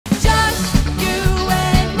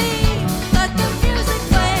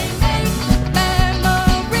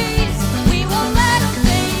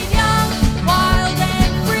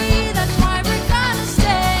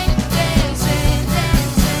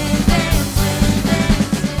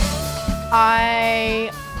I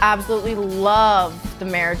absolutely love the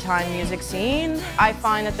maritime music scene. I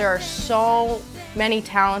find that there are so many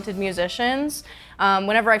talented musicians.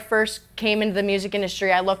 Whenever I first came into the music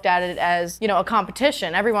industry, I looked at it as, you know, a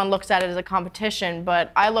competition. Everyone looks at it as a competition,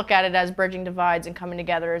 but I look at it as bridging divides and coming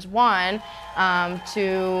together as one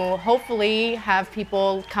to hopefully have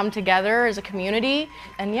people come together as a community,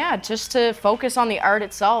 and yeah, just to focus on the art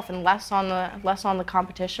itself and less on the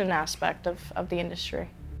competition aspect of the industry.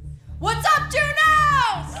 What's up,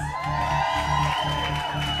 Junos?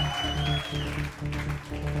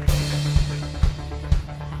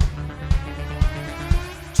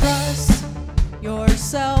 Trust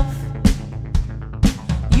yourself.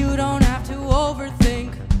 You don't have to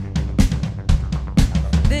overthink.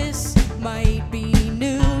 This might be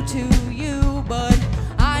new to you, but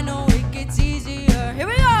I know it gets easier. Here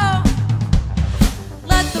we go.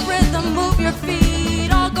 Let the rhythm move your feet.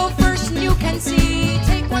 I'll go first and you can see.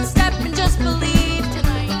 Take one step and just believe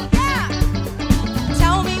tonight. Yeah.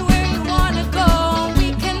 Tell me where you wanna go.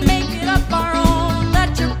 We can make it up our own.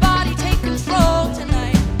 Let your body take control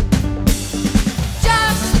tonight.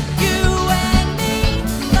 Just you and me.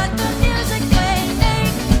 Let the music play.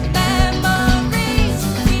 Make memories.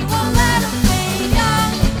 We won't let them fade.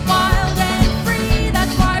 Young, wild and free.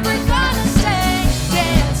 That's why we're gonna stay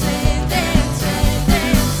dancing, dancing,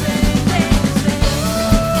 dancing, dancing.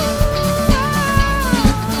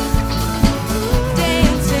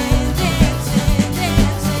 Dancing, dancing,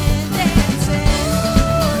 dancing, dancing.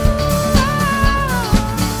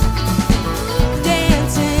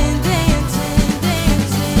 Dancing, dancing,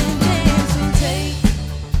 dancing, dancing. Take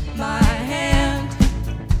my hand.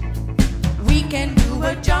 We can do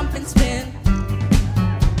a jump and spin.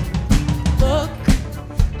 Look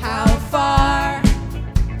how far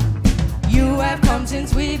you have come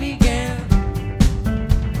since we began.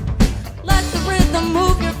 Let the rhythm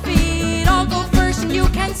move your feet. I'll go first and you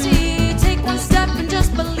can see. Take one step and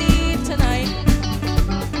just believe tonight.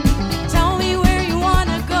 Tell me where you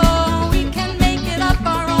wanna go. We can make it up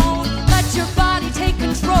our own. Let your body take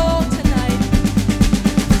control tonight.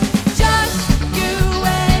 Just you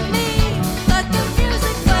and me. Let the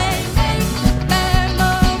music play. Make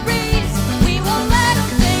memories. We won't let them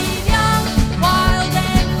fade. Young, wild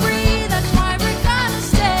and free. That's why we're gonna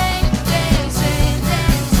stay dancing,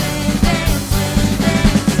 dancing, dancing,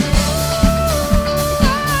 dancing.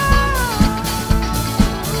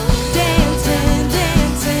 Dancing,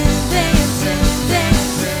 dancing, dancing,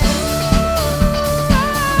 dancing.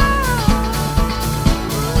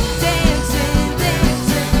 Dancing,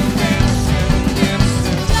 dancing, dancing,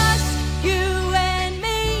 dancing. Just you and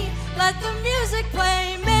me. Let the music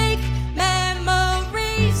play. Make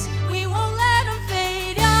memories. We won't let them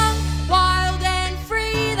fade. Young, wild and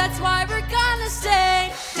free. That's why we're gonna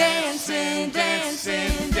stay dancing,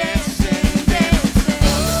 dancing, dancing, dancing.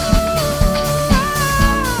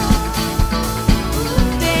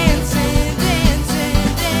 Dancing, dancing,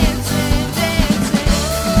 dancing, dancing.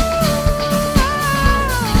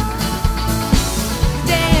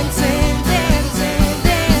 Dancing, dancing,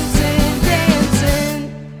 dancing, dancing.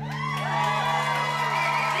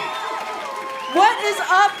 What is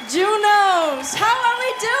up, Junos? How are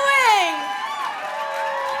we doing?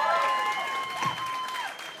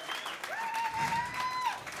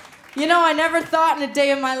 You know, I never thought in a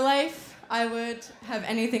day of my life I would have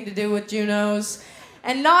anything to do with Junos.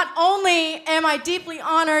 And not only am I deeply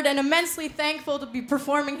honored and immensely thankful to be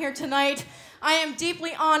performing here tonight, I am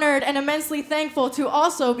deeply honored and immensely thankful to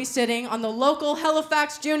also be sitting on the local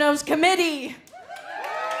Halifax Junos committee.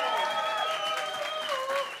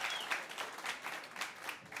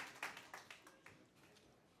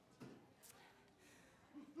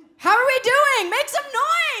 How are we doing? Make some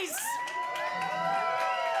noise!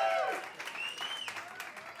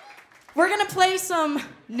 We're gonna play some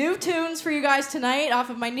new tunes for you guys tonight off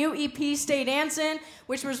of my new EP, Stay Dancin',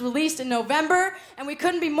 which was released in November, and we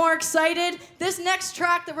couldn't be more excited. This next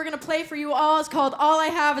track that we're gonna play for you all is called All I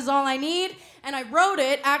Have Is All I Need, and I wrote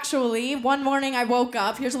it, actually, one morning I woke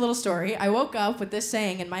up, here's a little story, I woke up with this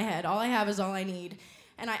saying in my head, all I have is all I need,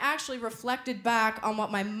 and I actually reflected back on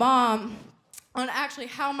what my mom, on actually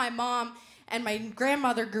how my mom and my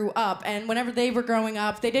grandmother grew up, and whenever they were growing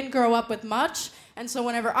up, they didn't grow up with much, and so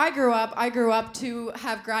whenever I grew up to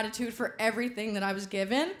have gratitude for everything that I was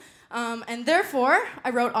given, and therefore, I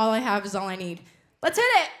wrote All I Have Is All I Need. Let's hit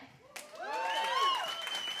it!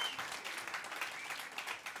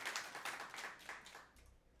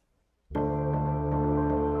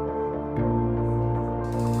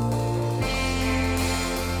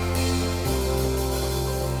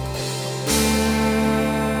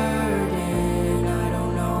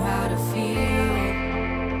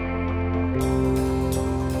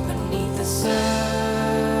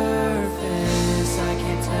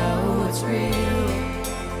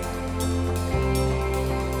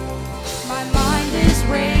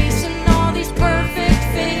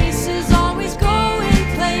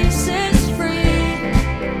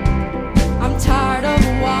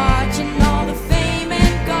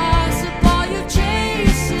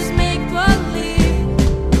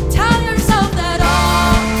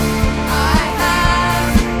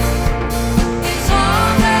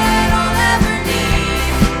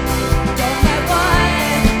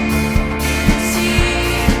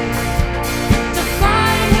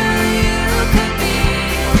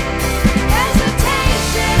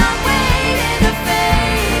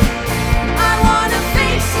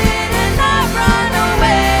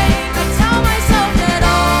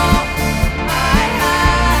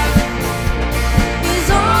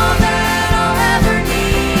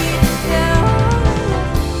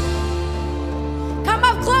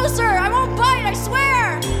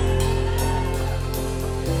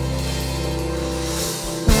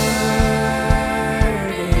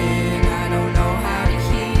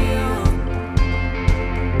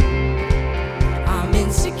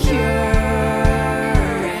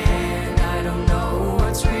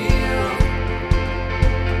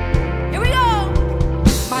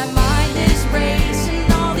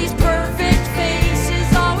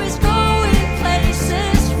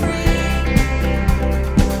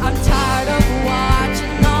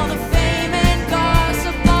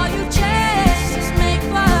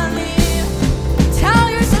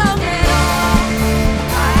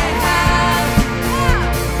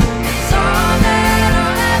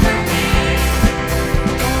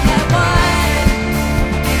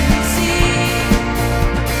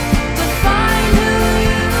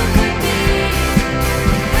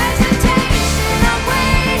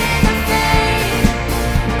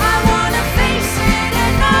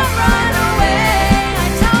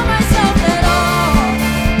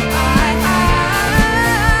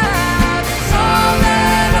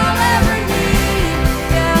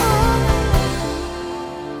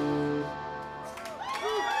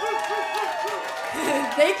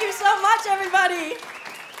 Thank you so much, everybody.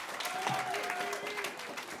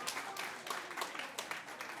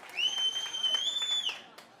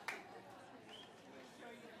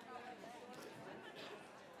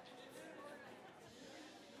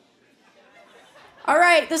 All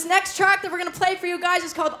right, this next track that we're gonna play for you guys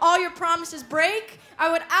is called All Your Promises Break.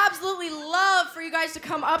 I would absolutely love for you guys to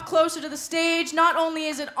come up closer to the stage. Not only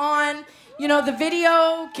is it on, you know, the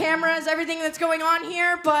video, cameras, everything that's going on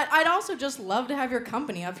here, but I'd also just love to have your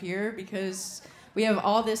company up here because we have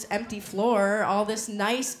all this empty floor, all this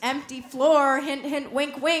nice empty floor, hint, hint,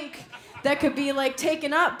 wink, wink, that could be like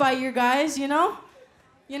taken up by your guys, you know?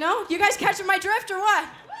 You know? You guys catching my drift or what?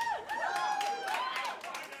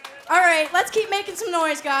 All right, let's keep making some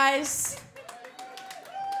noise, guys.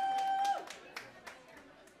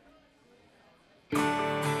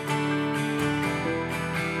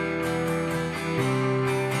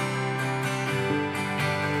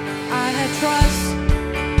 I had trust,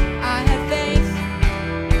 I had faith,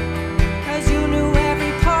 'cause you knew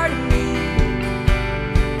every part of me.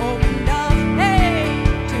 Opened up, hey,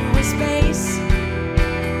 to a space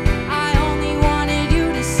I only wanted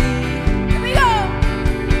you to see. Here we go!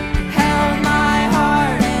 Held my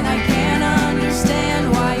heart and I can't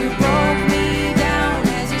understand why you broke me down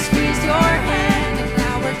as you squeezed your hand. And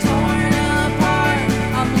now we're torn apart,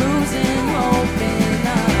 I'm losing hope in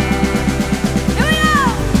us. Here we go!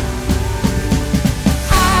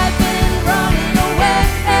 I've been running away,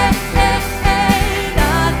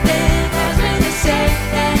 nothing has been the same.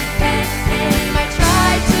 I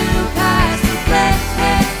tried to pass the blame,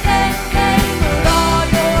 but all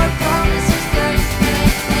your promises break.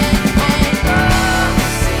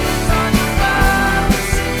 Promises on your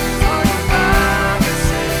promises, on your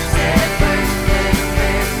promises they break.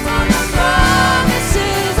 On your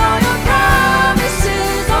promises, on your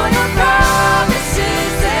promises, on your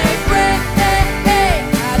promises they break.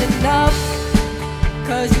 Had enough,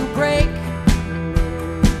 'cause you break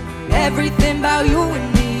everything about you and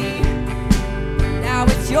me. Now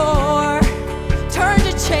it's your turn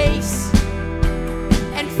to chase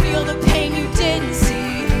and feel the pain you didn't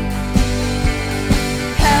see.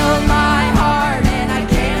 Held my heart and I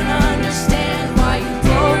can't understand why you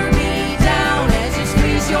broke me down as you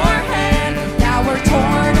squeeze your hand. Now we're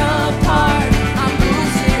torn apart, I'm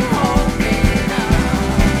losing hope in us.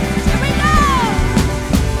 Here we go!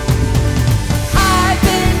 I've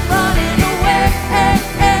been running away,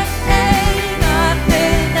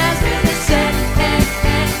 nothing has been the same.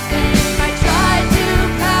 I tried to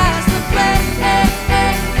pass the blame,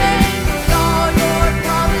 but all your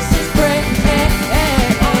promises break.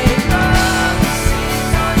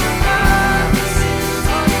 Promises on your promises,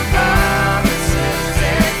 on your promises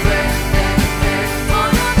they break. On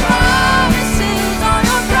your promises, on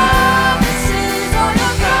your promises, on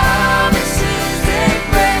your promises they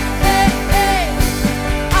break.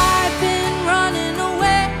 I've been running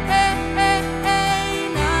away,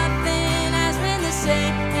 nothing has been the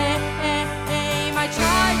same. I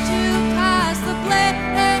tried to pass the blame,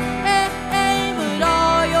 but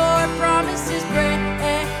all your promises break.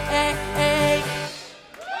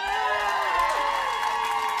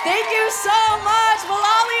 Thank you so much,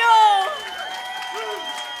 Malalio!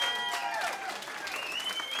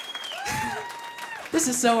 This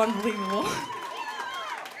is so unbelievable.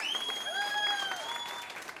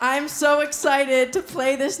 I'm so excited to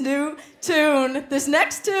play this new tune. This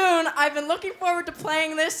next tune, I've been looking forward to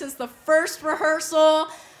playing this since the first rehearsal,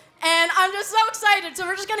 and I'm just so excited. So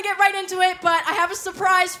we're just gonna get right into it, but I have a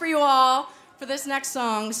surprise for you all for this next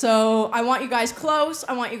song. So I want you guys close,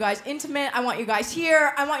 I want you guys intimate, I want you guys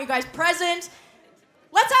here, I want you guys present.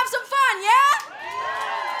 Let's have some fun, yeah?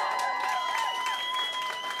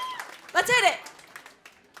 Let's hit it.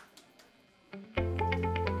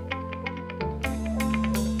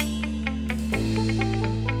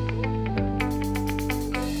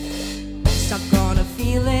 Stuck on a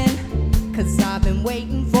feeling, 'cause I've been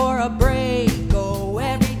waiting for a break. Oh,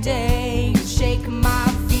 every day, shake my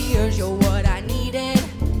fears, you're what I needed.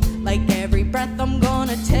 Like every breath I'm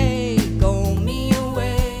gonna take, go me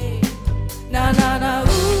away. Na na na,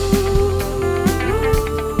 ooh,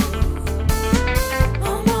 I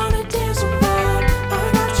wanna dance with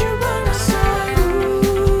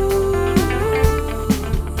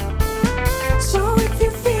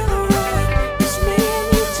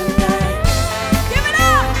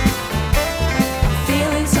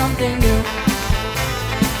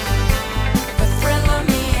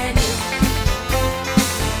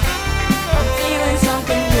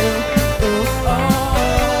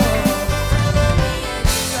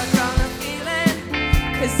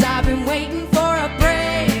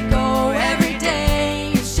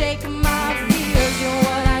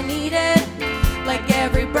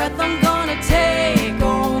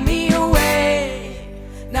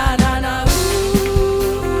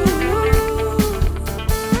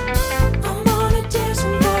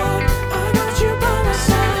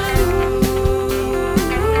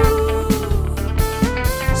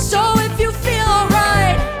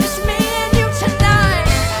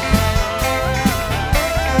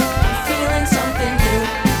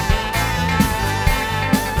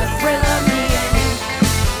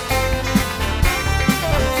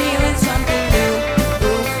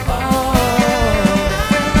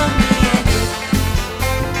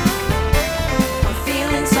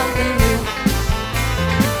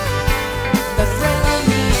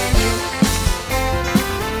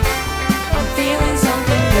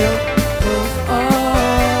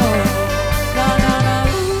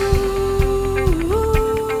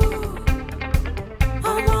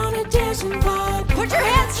vision vibe. Put your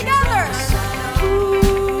hands together.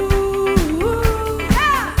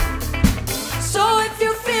 Yeah. So if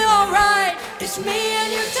you feel alright, it's me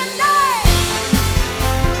and you tonight.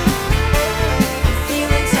 I'm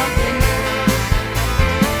feeling something new.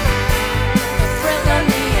 The thrill of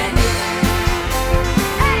me and you.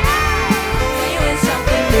 Hey, hey. Feeling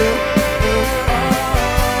something new.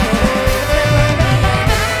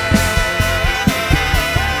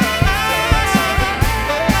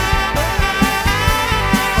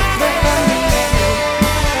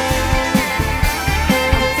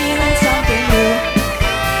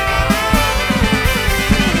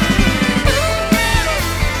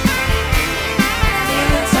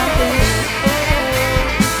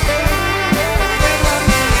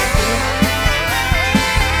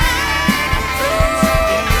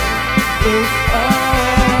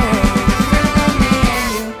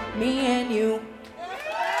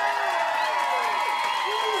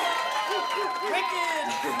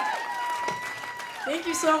 Thank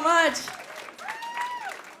you so much.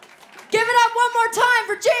 Give it up one more time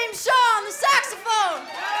for James Shaw on the saxophone.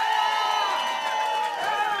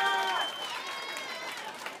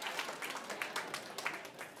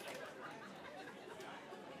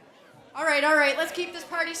 All right, let's keep this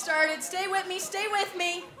party started. Stay with me, stay with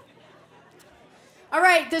me. All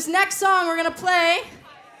right, this next song we're gonna play,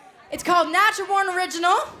 it's called Natural Born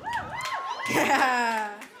Original.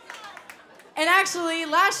 And actually,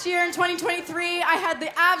 last year in 2023, I had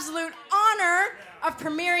the absolute honor of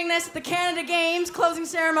premiering this at the Canada Games closing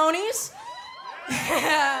ceremonies.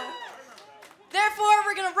 Therefore,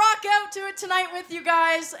 we're gonna rock out to it tonight with you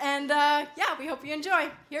guys, and yeah, we hope you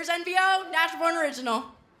enjoy. Here's NBO, Natural Born Original.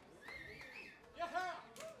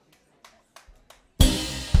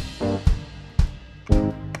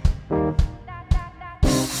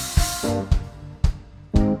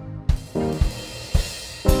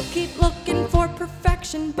 Keep looking for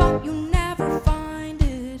perfection, but you never find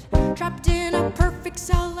it. Trapped in a perfect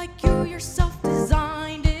cell like you yourself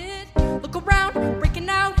designed it. Look around, breaking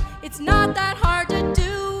out, it's not that hard to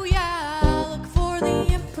do, yeah. Look for the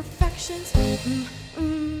imperfections.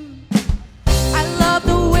 I love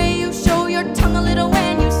the way you show your tongue a little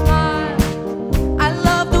when you smile. I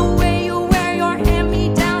love the way you wear your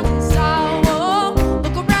hand-me-downs in style. Oh,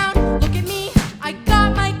 look around, look at me, I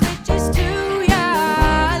got my glitches too,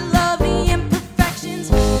 yeah. I love the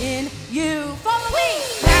imperfections in you. Follow me!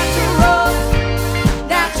 Natural,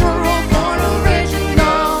 natural born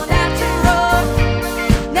original. Natural,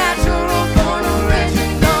 natural born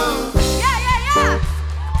original. Yeah, yeah, yeah!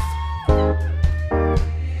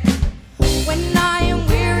 When I am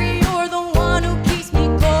weary, you're the one who keeps me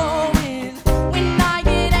going. When I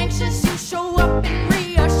get anxious, you show up and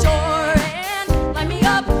reassure. And light me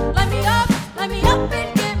up, light me up, light me up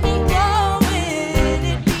and get me glowing.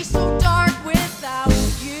 It'd be so dark without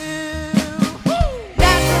you.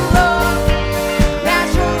 Natural,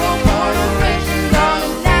 natural born original.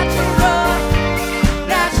 Natural,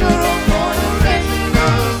 natural born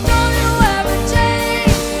original. Don't you ever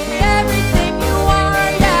change everything you are,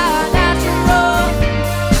 yeah. Natural,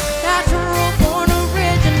 natural born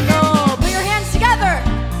original. Put your hands together.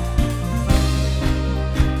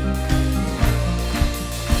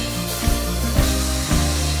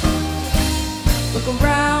 Look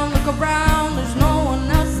around, there's no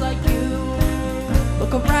one else like you.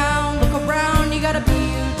 Look around, you gotta be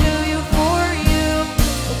you, do you for you.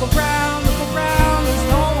 Look around, there's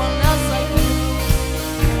no one else like you.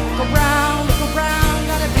 Look around,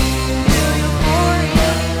 gotta be you, do you for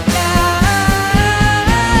you. Yeah.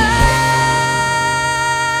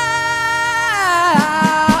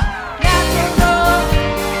 Natural,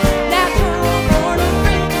 natural born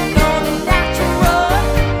original. The natural,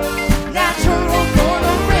 natural born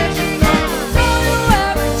original. Don't you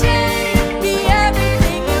ever change, be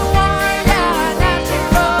everything you are, yeah.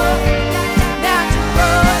 Natural,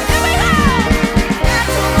 natural. Here we go.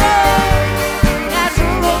 Natural,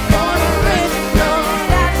 natural born original.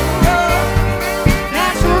 Natural,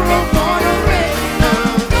 natural born original.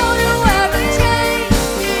 Don't you ever change,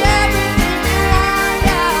 be everything you are,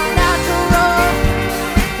 yeah. Natural,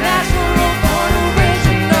 natural born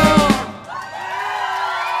original.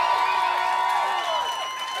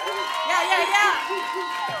 Yeah, yeah, yeah.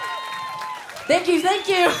 Thank you, thank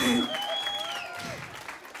you.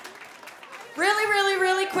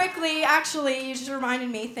 Really quickly, actually, you just reminded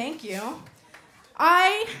me, thank you.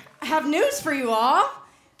 I have news for you all.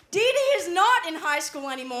 DeeDee is not in high school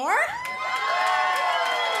anymore.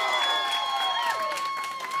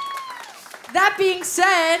 That being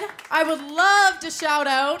said, I would love to shout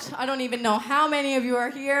out, I don't even know how many of you are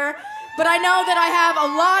here, but I know that I have a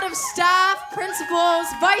lot of staff, principals,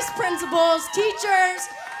 vice principals, teachers,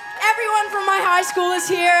 everyone from my high school is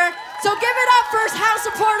here. So give it up for how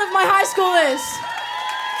supportive my high school is.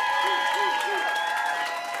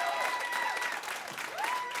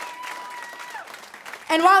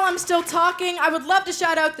 And while I'm still talking, I would love to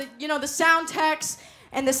shout out the sound techs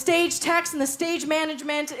and the stage techs and the stage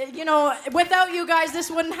management. Without you guys,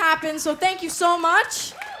 this wouldn't happen, so thank you so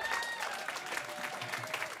much.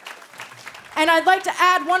 And I'd like to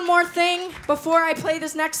add one more thing before I play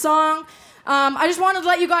this next song. I just wanted to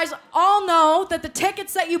let you guys all know that the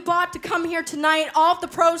tickets that you bought to come here tonight, all of the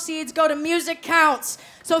proceeds go to Music Counts.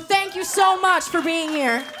 So thank you so much for being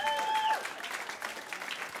here.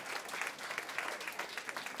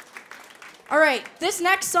 All right, this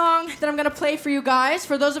next song that I'm gonna play for you guys,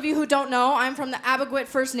 for those of you who don't know, I'm from the Abogwit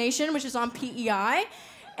First Nation, which is on PEI.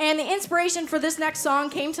 And the inspiration for this next song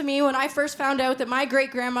came to me when I first found out that my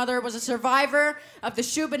great-grandmother was a survivor of the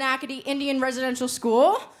Shubenacadie Indian Residential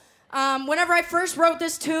School. Whenever I first wrote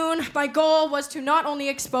this tune, my goal was to not only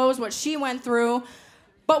expose what she went through,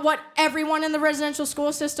 but what everyone in the residential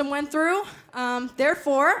school system went through.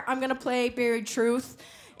 Therefore, I'm gonna play Buried Truth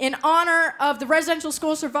in honor of the residential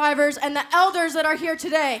school survivors and the elders that are here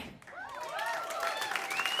today.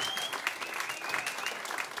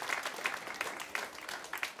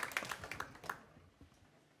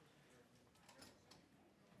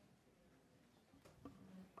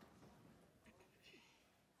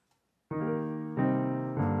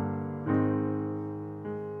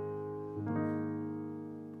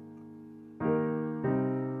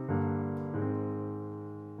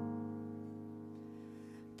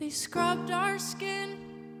 They scrubbed our skin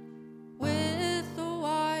with a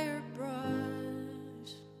wire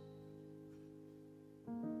brush.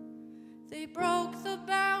 They broke the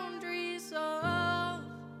boundaries of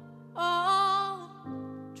all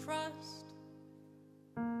trust.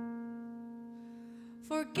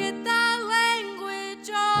 Forget that language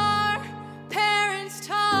our parents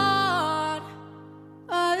taught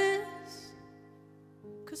us,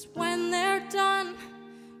 'cause when they're done,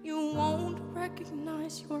 you won't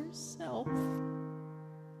recognize yourself.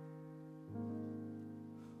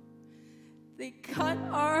 They cut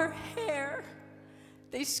our hair,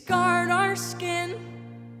 they scarred our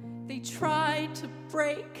skin, they tried to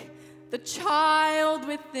break the child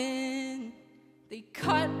within. They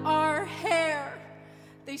cut our hair,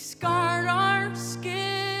 they scarred our skin.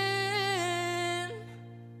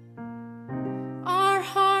 Our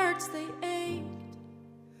hearts, they ached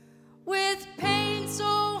with pain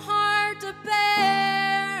so hard to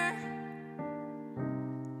bear,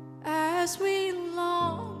 as we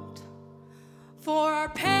longed for our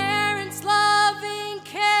parents' loving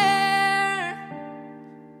care.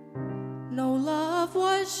 No love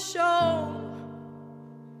was shown,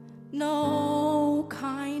 no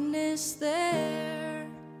kindness there,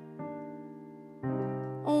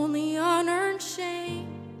 only unearned shame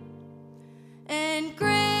and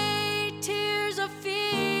great tears of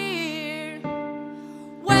fear.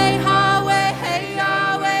 Way highway, hey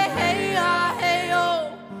highway, hey ah, hey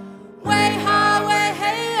oh. Way highway,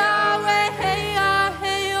 hey highway, hey ah,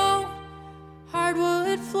 hey oh.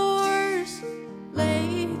 Hardwood floors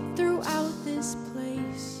laid throughout this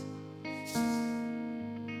place.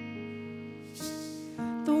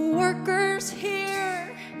 The workers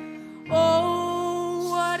here, oh,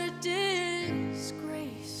 what a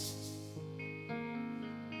disgrace.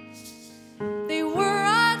 They were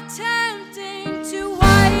attempting to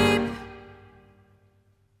wipe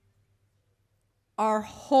our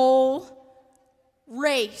whole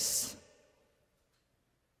race.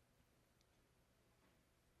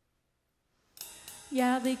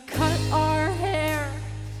 Yeah, they cut our hair,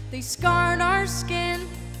 they scarred our skin,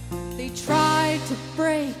 they tried to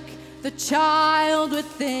break the child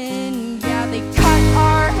within. Yeah, they cut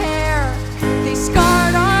our hair, they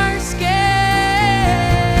scarred our skin.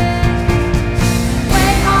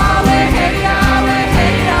 Way highway, hey highway,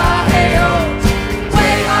 hey ah, hey oh.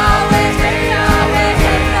 Way highway, hey highway,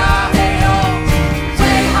 hey ah, hey oh.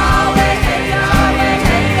 Way highway, hey highway,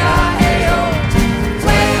 hey ah, hey oh.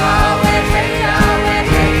 Way highway, hey highway,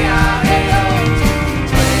 hey ah, hey oh.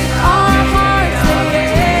 Our hearts they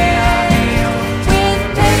ache with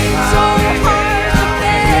pain so hard to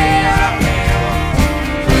bear,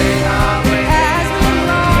 as we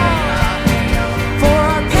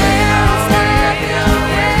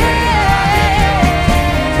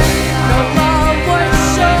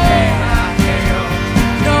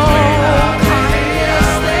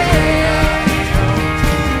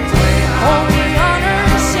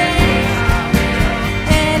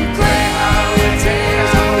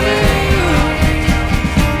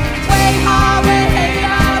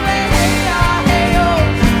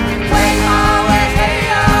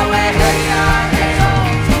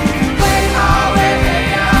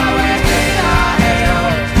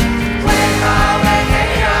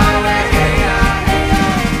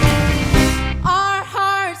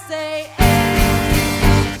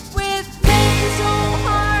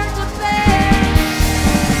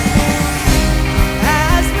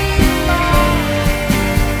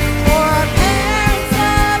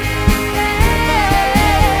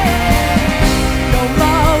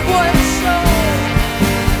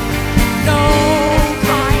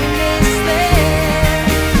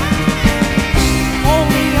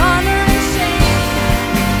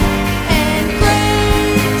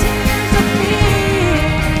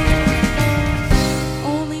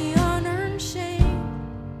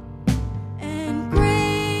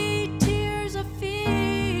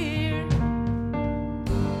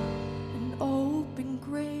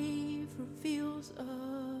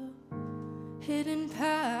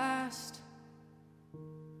past,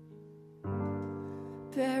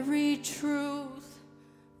 buried truth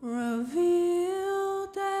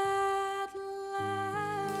revealed at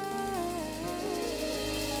last.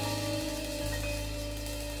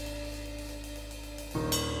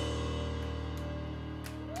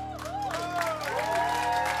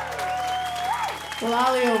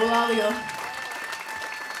 Walalio, walalio.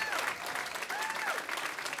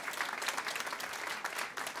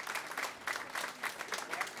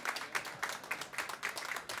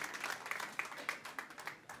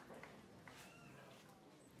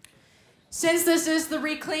 Since this is the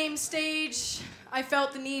Reclaim stage, I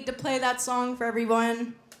felt the need to play that song for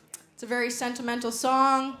everyone. It's a very sentimental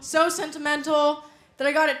song, so sentimental that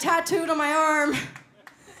I got it tattooed on my arm.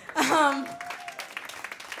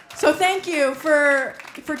 So thank you for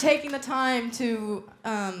taking the time to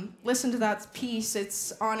listen to that piece.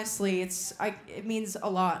 It's honestly, it means a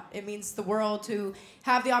lot. It means the world to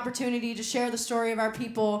have the opportunity to share the story of our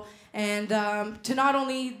people, and to not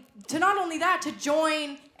only that, to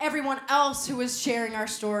join everyone else who is sharing our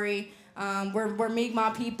story. We're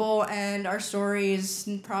Mi'kmaq people, and our story is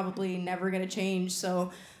probably never gonna change.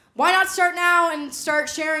 So why not start now and start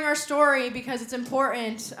sharing our story, because it's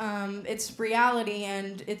important. It's reality,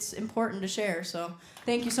 and it's important to share. So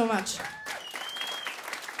thank you so much.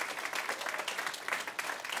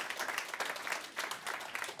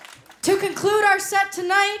 To conclude our set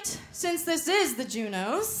tonight, since this is the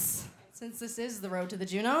Junos, since this is the Road to the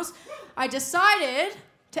Junos, I decided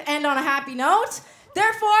to end on a happy note.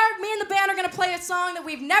 Therefore, me and the band are gonna play a song that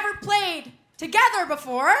we've never played together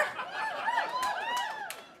before.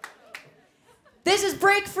 This is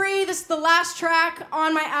Break Free. This is the last track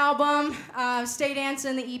on my album, Stay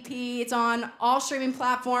Dancin', the EP. It's on all streaming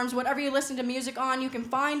platforms. Whatever you listen to music on, you can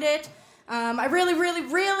find it. I really, really,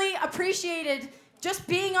 really appreciated just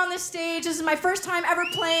being on this stage. This is my first time ever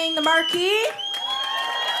playing the Marquee.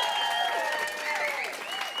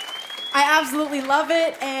 I absolutely love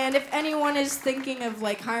it, and if anyone is thinking of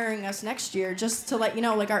like hiring us next year, just to let you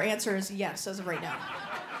know, like our answer is yes as of right now.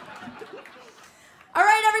 All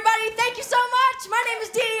right, everybody, thank you so much. My name is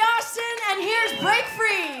DeeDee Austin, and here's Break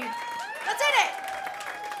Free. That's it.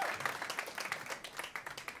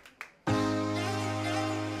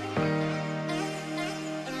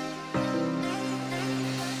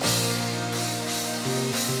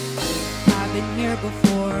 I've been here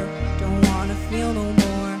before, don't wanna feel no more.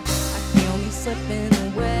 Slipping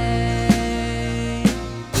away,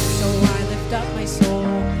 so I lift up my soul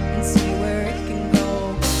and see where it can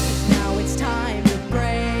go, 'cause now it's time to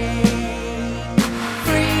break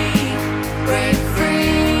free, break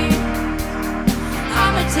free.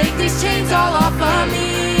 I'ma take these chains all off of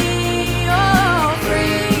me. Oh,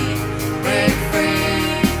 free, break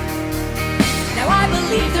free. Now I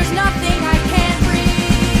believe there's nothing I can't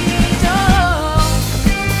reach. Oh,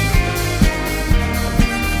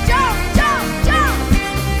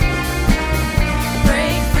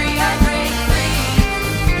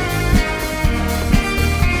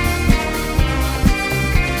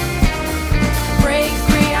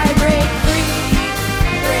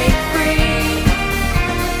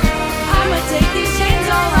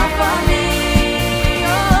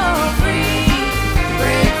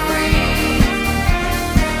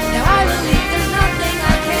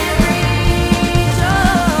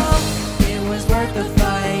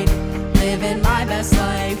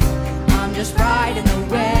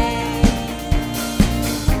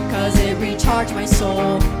 recharge my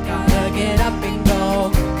soul, gotta get up and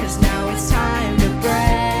go, 'cause now it's time to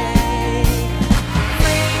break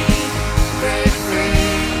free, break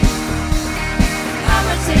free.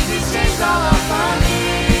 I'ma take these chains all off of me.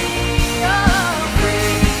 Oh,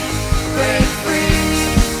 free, break free.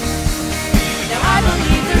 Now I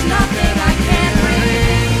believe there's nothing I can't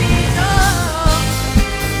reach. Oh,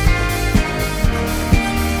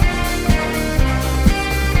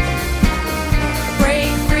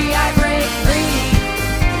 break free, I break free.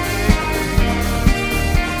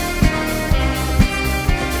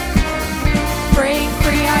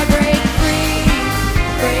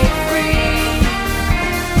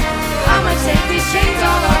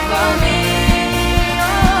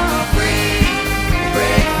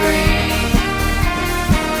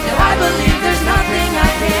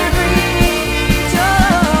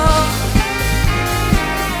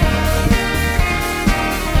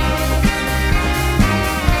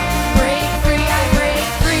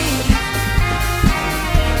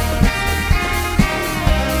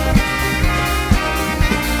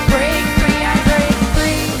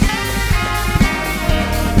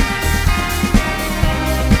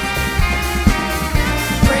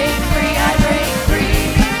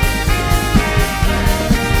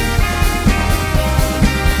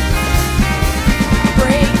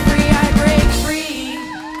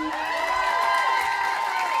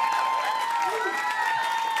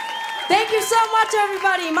 much,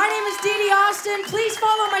 everybody. My name is DeeDee Austin. Please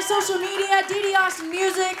follow my social media, DeeDee Austin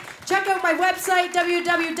Music. Check out my website,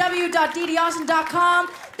 www.deedeeaustin.com.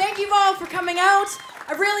 Thank you all for coming out.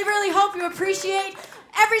 I really, really hope you appreciate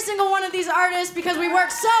every single one of these artists because we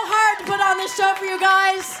worked so hard to put on this show for you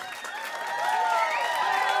guys.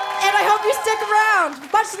 And I hope you stick around.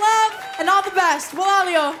 Much love and all the best.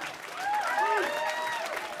 Walalio.